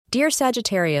Dear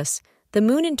Sagittarius, the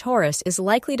moon in Taurus is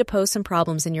likely to pose some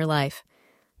problems in your life.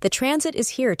 The transit is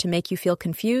here to make you feel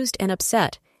confused and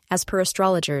upset, as per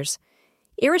astrologers.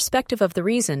 Irrespective of the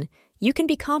reason, you can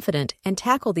be confident and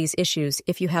tackle these issues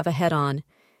if you have a head-on.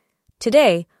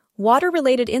 Today,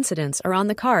 water-related incidents are on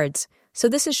the cards, so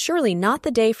this is surely not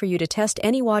the day for you to test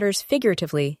any waters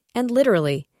figuratively and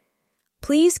literally.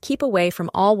 Please keep away from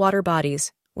all water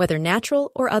bodies, whether natural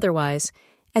or otherwise,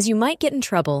 as you might get in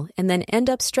trouble and then end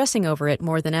up stressing over it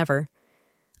more than ever.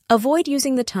 Avoid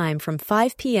using the time from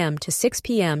 5 p.m. to 6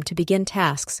 p.m. to begin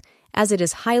tasks, as it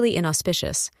is highly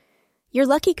inauspicious. Your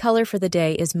lucky color for the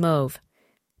day is mauve.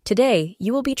 Today,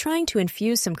 you will be trying to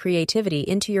infuse some creativity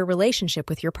into your relationship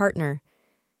with your partner.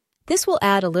 This will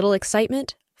add a little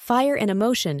excitement, fire, and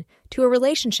emotion to a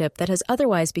relationship that has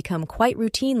otherwise become quite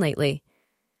routine lately.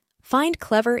 Find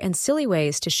clever and silly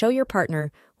ways to show your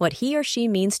partner what he or she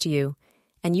means to you,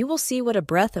 and you will see what a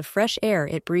breath of fresh air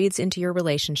it breathes into your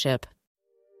relationship.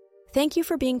 Thank you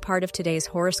for being part of today's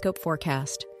horoscope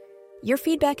forecast. Your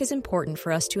feedback is important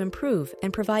for us to improve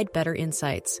and provide better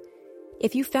insights.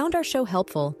 If you found our show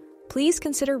helpful, please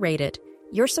consider rate it.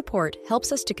 Your support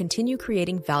helps us to continue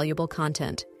creating valuable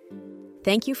content.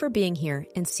 Thank you for being here,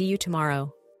 and see you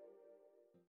tomorrow.